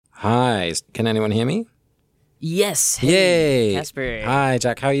Hi. Can anyone hear me? Yes. Hey, Yay. Casper. Hi,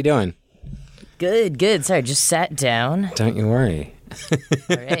 Jack. How are you doing? Good. Sorry, just sat down. Don't you worry.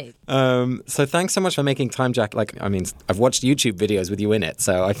 All right. So thanks so much for making time, Jack. I've watched YouTube videos with you in it,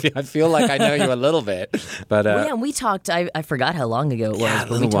 so I feel like I know you a little bit. But Well, yeah, and we talked, I forgot how long ago it was, Yeah, a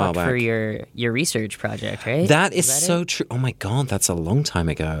but we little while talked for back. your research project, right? that is that so it? true. Oh my God, that's a long time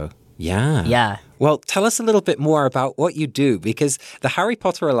ago. Yeah. Yeah. Well, tell us a little bit more about what you do, because the Harry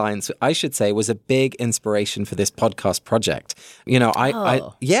Potter Alliance, I should say, was a big inspiration for this podcast project. You know,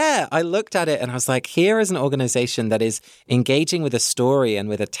 I looked at it and I was like, here is an organization that is engaging with a story and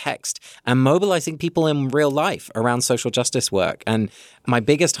with a text and mobilizing people in real life around social justice work. And my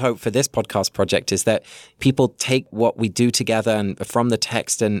biggest hope for this podcast project is that people take what we do together and from the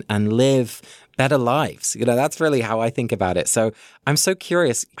text and live better lives. You know, that's really how I think about it. So I'm so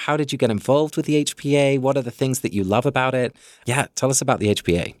curious, how did you get involved with the HPA? What are the things that you love about it? Yeah, tell us about the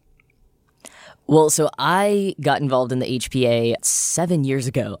HPA. Well, so I got involved in the HPA 7 years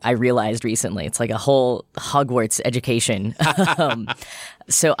ago. I realized recently it's like a whole Hogwarts education.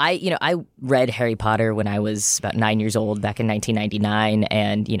 So I read Harry Potter when I was about 9 years old back in 1999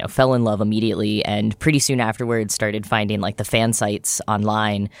 and, fell in love immediately. And pretty soon afterwards started finding like the fan sites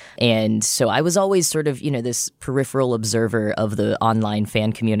online. And so I was always sort of, this peripheral observer of the online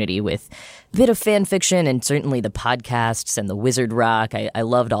fan community with a bit of fan fiction and certainly the podcasts and the Wizard Rock. I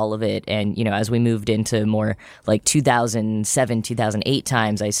loved all of it. And, as we moved into more like 2007, 2008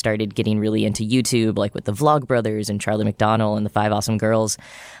 times, I started getting really into YouTube, like with the Vlogbrothers and Charlie McDonnell and the Five Awesome Girls.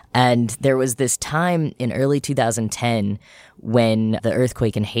 And there was this time in early 2010 when the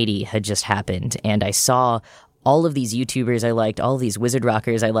earthquake in Haiti had just happened. And I saw all of these YouTubers I liked, all of these Wizard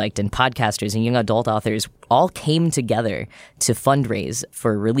Rockers I liked, and podcasters and young adult authors all came together to fundraise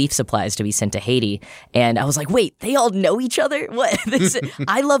for relief supplies to be sent to Haiti. And I was like, wait, they all know each other? What?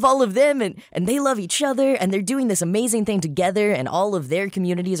 I love all of them, and they love each other, and they're doing this amazing thing together, and all of their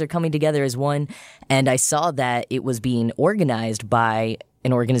communities are coming together as one. And I saw that it was being organized by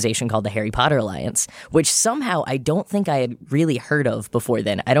an organization called the Harry Potter Alliance, which somehow I don't think I had really heard of before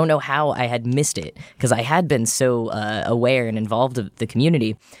then. I don't know how I had missed it, because I had been so aware and involved of the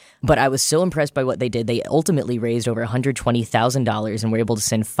community. But I was so impressed by what they did. They ultimately raised over $120,000 and were able to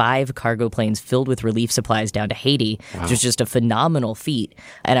send 5 cargo planes filled with relief supplies down to Haiti, which was just a phenomenal feat.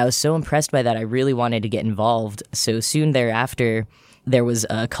 And I was so impressed by that, I really wanted to get involved. So soon thereafter, there was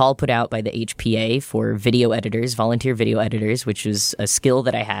a call put out by the HPA for video editors, volunteer video editors, which was a skill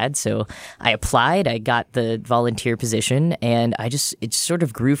that I had. So I applied, I got the volunteer position, and it sort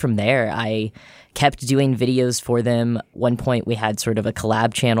of grew from there. I kept doing videos for them. One point we had sort of a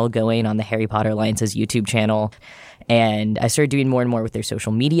collab channel going on the Harry Potter Alliance's YouTube channel. And I started doing more and more with their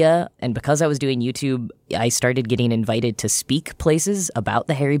social media. And because I was doing YouTube, I started getting invited to speak places about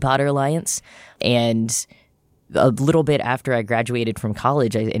the Harry Potter Alliance. And a little bit after I graduated from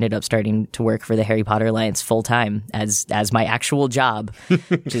college, I ended up starting to work for the Harry Potter Alliance full time as my actual job,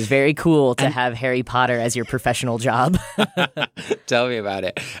 which is very cool to have Harry Potter as your professional job. Tell me about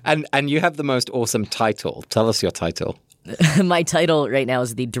it. And you have the most awesome title. Tell us your title. My title right now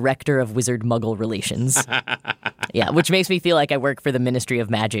is the Director of Wizard Muggle Relations. Yeah, which makes me feel like I work for the Ministry of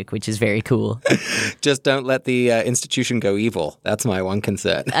Magic, which is very cool. Just don't let the institution go evil. That's my one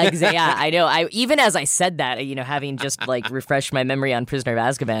concern. Yeah, I know. Even as I said that, having just like refreshed my memory on Prisoner of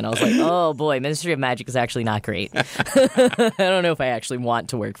Azkaban, I was like, oh boy, Ministry of Magic is actually not great. I don't know if I actually want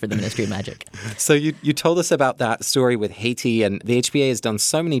to work for the Ministry of Magic. So you told us about that story with Haiti, and the HPA has done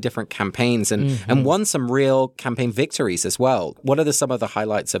so many different campaigns and won some real campaign victories as well. What are some of the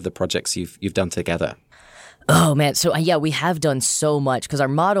highlights of the projects you've done together? Oh, man. So, yeah, we have done so much because our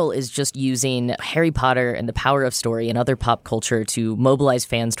model is just using Harry Potter and the power of story and other pop culture to mobilize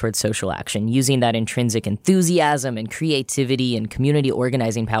fans towards social action, using that intrinsic enthusiasm and creativity and community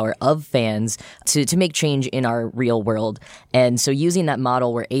organizing power of fans to make change in our real world. And so using that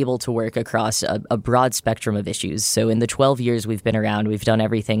model, we're able to work across a broad spectrum of issues. So in the 12 years we've been around, we've done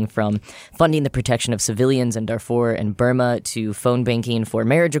everything from funding the protection of civilians in Darfur and Burma to phone banking for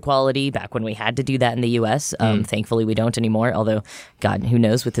marriage equality back when we had to do that in the U.S. Thankfully, we don't anymore, although, God, who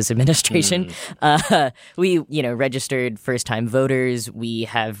knows with this administration. We, registered first-time voters. We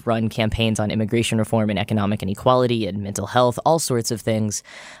have run campaigns on immigration reform and economic inequality and mental health, all sorts of things.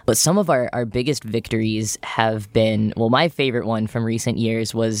 But some of our biggest victories have been, well, my favorite one from recent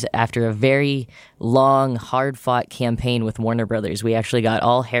years was after a very long, hard-fought campaign with Warner Brothers. We actually got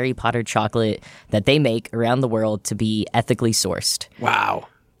all Harry Potter chocolate that they make around the world to be ethically sourced. Wow.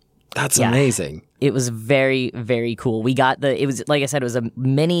 That's amazing. It was very, very cool. It was, like I said, it was a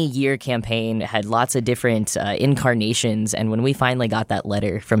many-year campaign, had lots of different incarnations, and when we finally got that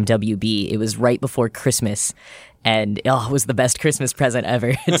letter from WB, it was right before Christmas, and it was the best Christmas present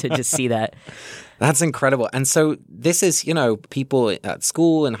ever to just see that. That's incredible. And so this is, people at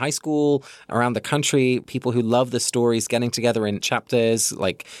school and high school around the country, people who love the stories, getting together in chapters,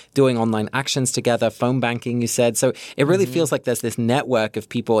 like doing online actions together, phone banking, you said. So it really feels like there's this network of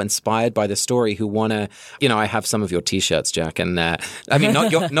people inspired by the story who want to, I have some of your T-shirts, Jack, and I mean,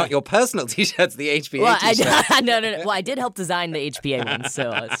 not your personal T-shirts, the HPA T-shirts. No. Well, I did help design the HPA ones,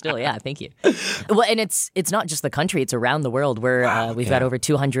 so still, yeah, thank you. Well, and it's not just the country, it's around the world. We've got over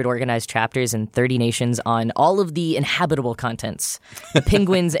 200 organized chapters in 30 nations on all of the inhabitable continents. The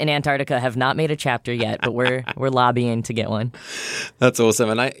penguins in Antarctica have not made a chapter yet, but we're lobbying to get one. That's awesome.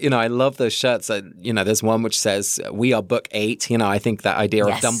 And I love those shirts. There's one which says, "We are Book 8." I think that idea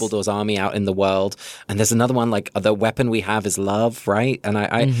of Dumbledore's army out in the world. And there's another one like, "The weapon we have is love," right? And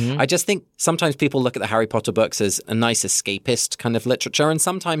I just think sometimes people look at the Harry Potter books as a nice escapist kind of literature. And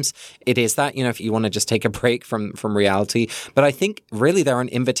sometimes it is that, if you want to just take a break from reality. But I think really they're an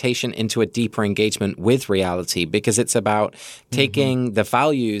invitation into a deeper engagement with reality, because it's about taking the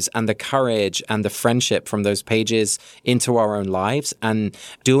values and the courage and the friendship from those pages into our own lives and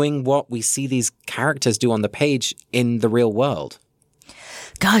doing what we see these characters do on the page in the real world.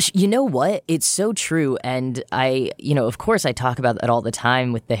 Gosh, you know what? It's so true. And of course I talk about that all the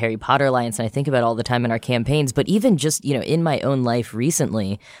time with the Harry Potter Alliance, and I think about it all the time in our campaigns, but even just, in my own life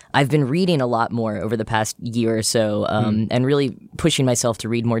recently, I've been reading a lot more over the past year or so, and really pushing myself to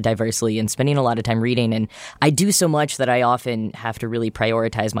read more diversely and spending a lot of time reading. And I do so much that I often have to really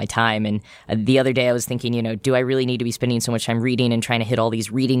prioritize my time. And the other day I was thinking, do I really need to be spending so much time reading and trying to hit all these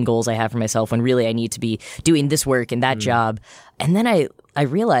reading goals I have for myself when really I need to be doing this work and that job? And then I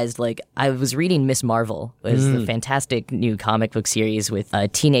realized, I was reading Miss Marvel. It was the fantastic new comic book series with a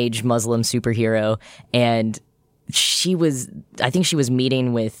teenage Muslim superhero, and I think she was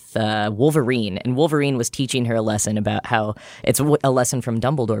meeting with Wolverine, and Wolverine was teaching her a lesson about how it's a lesson from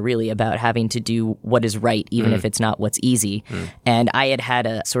Dumbledore, really, about having to do what is right, even if it's not what's easy. And I had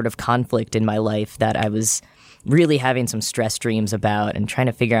a sort of conflict in my life that I was really having some stress dreams about and trying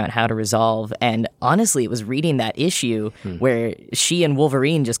to figure out how to resolve. And honestly, it was reading that issue where she and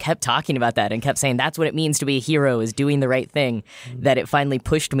Wolverine just kept talking about that and kept saying that's what it means to be a hero, is doing the right thing, that it finally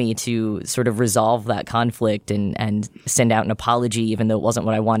pushed me to sort of resolve that conflict and send out an apology, even though it wasn't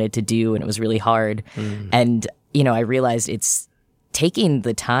what I wanted to do and it was really hard. And, I realized it's taking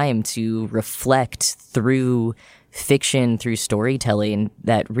the time to reflect through fiction, through storytelling,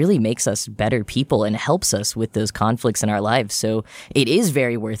 that really makes us better people and helps us with those conflicts in our lives. So it is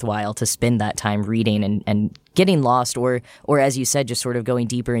very worthwhile to spend that time reading and getting lost, or as you said, just sort of going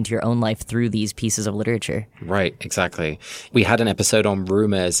deeper into your own life through these pieces of literature. Right, exactly. We had an episode on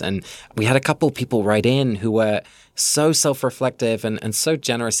rumors, and we had a couple people write in who were so self-reflective and so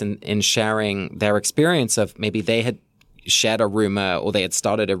generous in sharing their experience of maybe they had shared a rumor or they had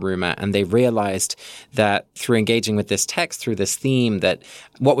started a rumor, and they realized that through engaging with this text, through this theme, that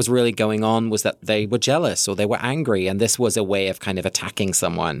what was really going on was that they were jealous or they were angry, and this was a way of kind of attacking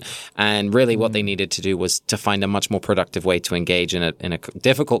someone. And really what they needed to do was to find a much more productive way to engage in a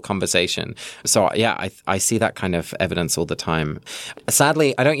difficult conversation. So yeah, I see that kind of evidence all the time.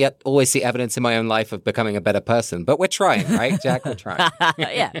 Sadly, I don't yet always see evidence in my own life of becoming a better person, but we're trying, right, Jack? We're trying.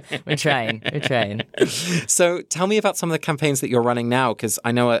 Yeah, we're trying. So tell me about some of the campaigns that you're running now, because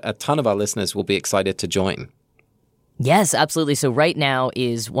I know a ton of our listeners will be excited to join. Yes, absolutely. So right now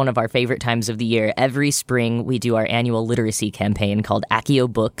is one of our favorite times of the year. Every spring, we do our annual literacy campaign called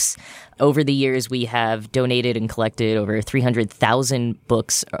Accio Books. Over the years, we have donated and collected over 300,000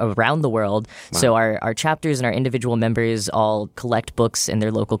 books around the world. Wow. So our chapters and our individual members all collect books in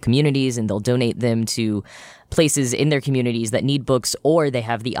their local communities, and they'll donate them to places in their communities that need books, or they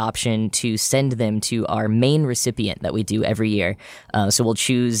have the option to send them to our main recipient that we do every year. So we'll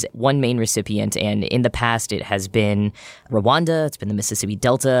choose one main recipient, and in the past it has been Rwanda, it's been the Mississippi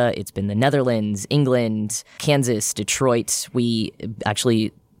Delta, it's been the Netherlands, England, Kansas, Detroit. We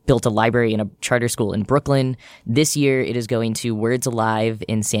actually built a library and a charter school in Brooklyn. This year, it is going to Words Alive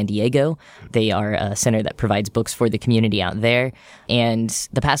in San Diego. They are a center that provides books for the community out there. And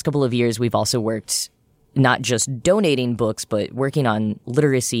the past couple of years, we've also worked not just donating books, but working on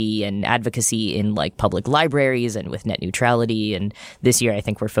literacy and advocacy in like public libraries and with net neutrality. And this year, I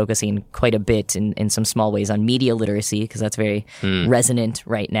think we're focusing quite a bit in some small ways on media literacy, because that's very resonant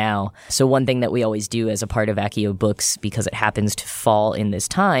right now. So one thing that we always do as a part of Accio Books, because it happens to fall in this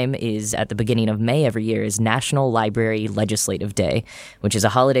time, is at the beginning of May every year is National Library Legislative Day, which is a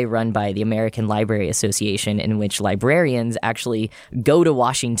holiday run by the American Library Association, in which librarians actually go to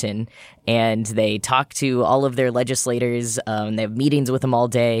Washington and they talk to all of their legislators. They have meetings with them all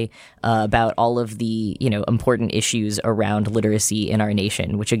day about all of the, important issues around literacy in our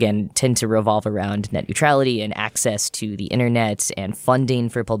nation, which again tend to revolve around net neutrality and access to the internet and funding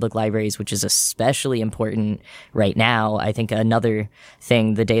for public libraries, which is especially important right now. I think another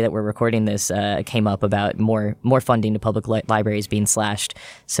thing, the day that we're recording this, came up about more funding to public libraries being slashed.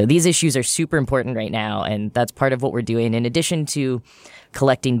 So these issues are super important right now, and that's part of what we're doing. In addition to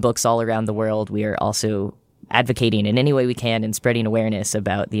collecting books all around the world, we are also advocating in any way we can and spreading awareness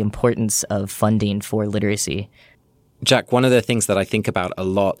about the importance of funding for literacy. Jack, one of the things that I think about a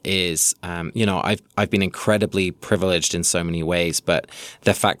lot is, I've been incredibly privileged in so many ways, but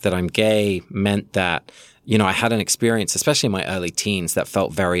the fact that I'm gay meant that, I had an experience, especially in my early teens, that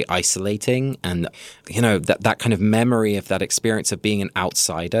felt very isolating. And, that kind of memory of that experience of being an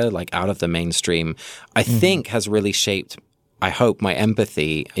outsider, like out of the mainstream, I think has really shaped, I hope, my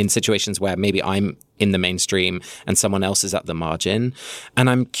empathy in situations where maybe I'm in the mainstream and someone else is at the margin. And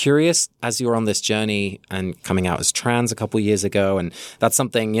I'm curious, as you're on this journey and coming out as trans a couple of years ago, and that's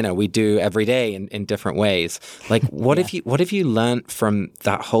something, we do every day in different ways. Like, what have you learned from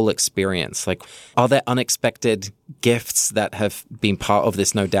that whole experience? Like, are there unexpected gifts that have been part of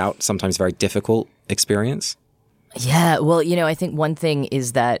this, no doubt, sometimes very difficult experience? Yeah, well, I think one thing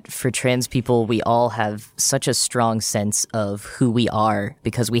is that for trans people, we all have such a strong sense of who we are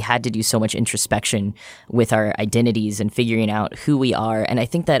because we had to do so much introspection with our identities and figuring out who we are. And I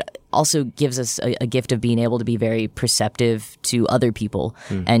think that also gives us a gift of being able to be very perceptive to other people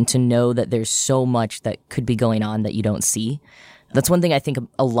and to know that there's so much that could be going on that you don't see. That's one thing I think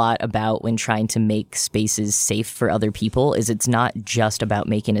a lot about when trying to make spaces safe for other people is it's not just about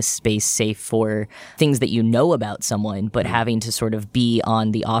making a space safe for things that you know about someone, but having to sort of be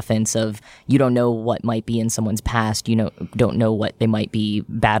on the offense of you don't know what might be in someone's past, don't know what they might be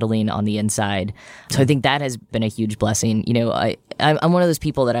battling on the inside. So I think that has been a huge blessing. I'm one of those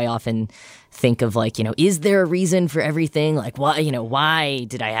people that I often think of like, is there a reason for everything? Like, why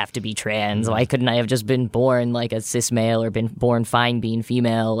did I have to be trans? Why couldn't I have just been born like a cis male or been born fine being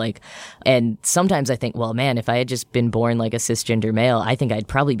female? Like, and sometimes I think, well, man, if I had just been born like a cisgender male, I think I'd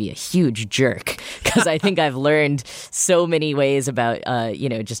probably be a huge jerk because I think I've learned so many ways about,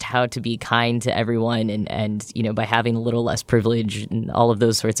 just how to be kind to everyone and, by having a little less privilege and all of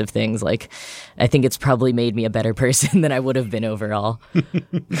those sorts of things. Like, I think it's probably made me a better person than I would have been overall.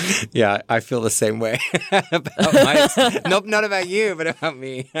 Yeah, I feel the same way about not about you, but about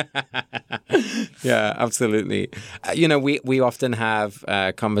me. Yeah, absolutely. We often have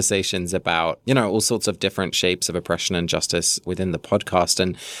conversations about, all sorts of different shapes of oppression and justice within the podcast.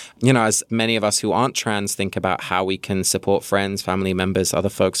 And, as many of us who aren't trans think about how we can support friends, family members, other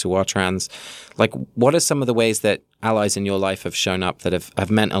folks who are trans, like what are some of the ways that allies in your life have shown up that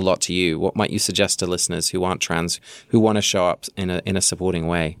have meant a lot to you? What might you suggest to listeners who aren't trans, who want to show up in a supporting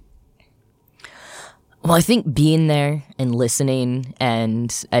way? Well, I think being there and listening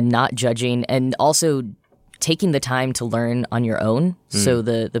and not judging and also taking the time to learn on your own. So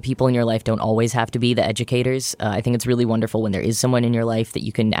the people in your life don't always have to be the educators. I think it's really wonderful when there is someone in your life that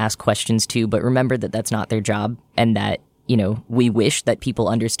you can ask questions to, but remember that that's not their job and that we wish that people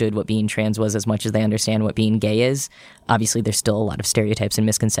understood what being trans was as much as they understand what being gay is. Obviously, there's still a lot of stereotypes and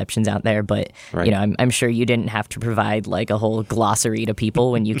misconceptions out there, but, right. I'm sure you didn't have to provide like a whole glossary to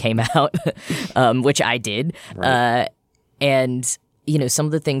people when you came out, which I did. Right. And, some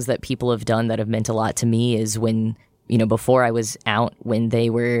of the things that people have done that have meant a lot to me is when, before I was out, when they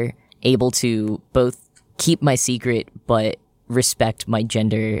were able to both keep my secret, but respect my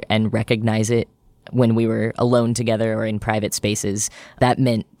gender and recognize it when we were alone together or in private spaces, that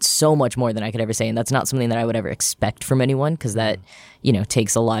meant so much more than I could ever say. And that's not something that I would ever expect from anyone because that,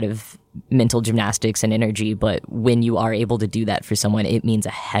 takes a lot of mental gymnastics and energy. But when you are able to do that for someone, it means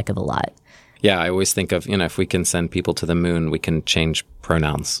a heck of a lot. Yeah, I always think of, if we can send people to the moon, we can change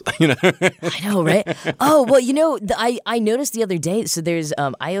pronouns. I know, right? Oh, well, I noticed the other day. So there's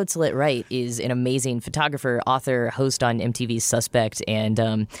Ayo Tlit-Wright is an amazing photographer, author, host on MTV's Suspect,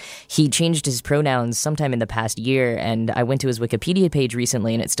 and he changed his pronouns sometime in the past year. And I went to his Wikipedia page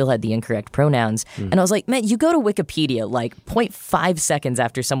recently, and it still had the incorrect pronouns. And I was like, man, you go to Wikipedia like 0.5 seconds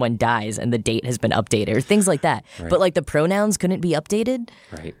after someone dies, and the date has been updated, or things like that. Right. But like the pronouns couldn't be updated.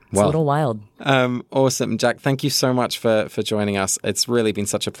 Right. It's a little wild. Awesome. Jack, thank you so much for joining us. It's really been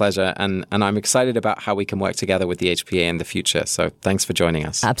such a pleasure, and I'm excited about how we can work together with the HPA in the future. So thanks for joining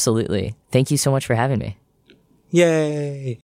us. Absolutely. Thank you so much for having me. Yay.